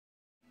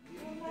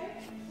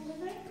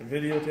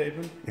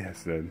videotaping?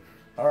 Yes, Dad.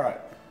 Alright,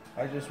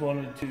 I just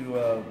wanted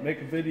to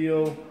make a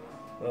video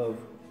of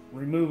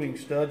removing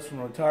studs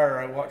from a tire.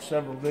 I watched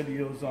several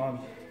videos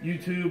on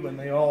YouTube and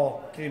they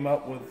all came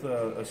up with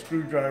a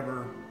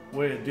screwdriver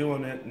way of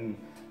doing it, and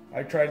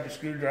I tried the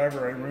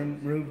screwdriver. I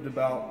removed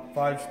about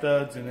 5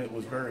 studs and it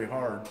was very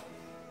hard.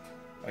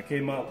 I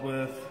came up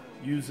with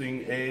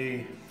using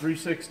a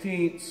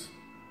 3/16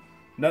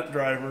 nut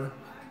driver,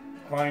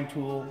 Klein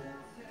tool,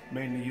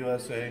 made in the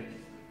USA,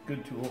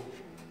 good tool.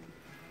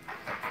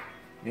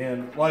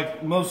 And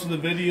like most of the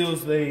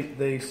videos,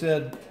 they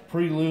said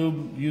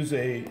pre-lube, use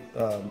a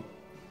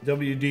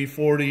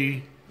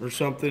WD-40 or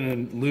something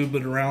and lube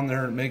it around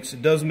there.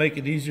 It does make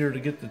it easier to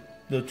get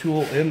the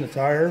tool in the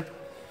tire,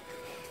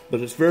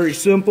 but it's very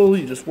simple.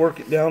 You just work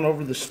it down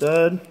over the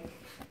stud,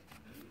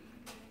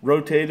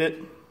 rotate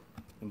it,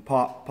 and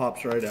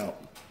pops right out.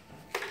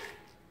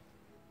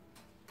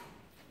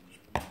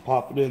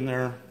 Pop it in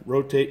there,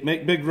 rotate,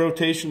 make big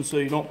rotations so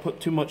you don't put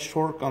too much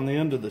torque on the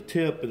end of the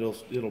tip.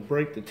 It'll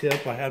break the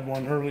tip. I had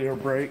one earlier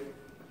break.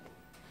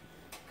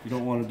 You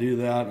don't want to do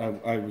that.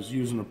 I was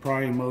using a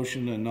prying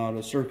motion and not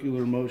a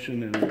circular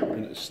motion, and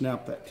it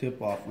snapped that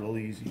tip off real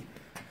easy.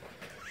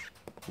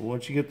 But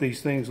once you get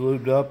these things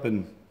lubed up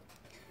and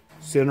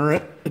center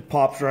it, it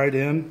pops right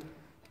in.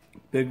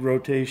 Big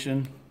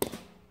rotation,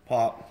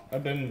 pop.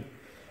 I've been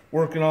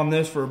working on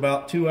this for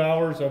about 2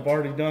 hours. I've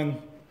already done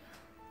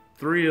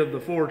 3 of the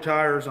 4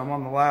 tires. I'm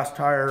on the last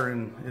tire,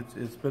 and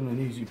it's been an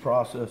easy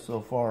process so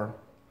far.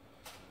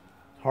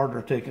 It's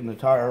harder taking the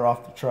tire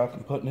off the truck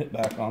and putting it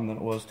back on than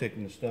it was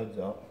taking the studs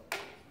out.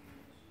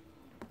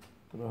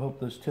 But I hope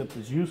this tip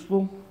is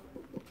useful.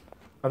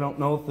 I don't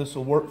know if this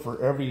will work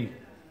for every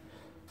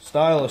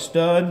style of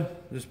stud.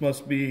 This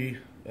must be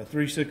a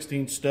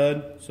 3/16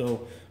 stud,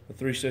 so a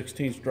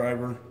 3/16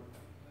 driver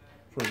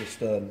for the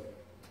stud.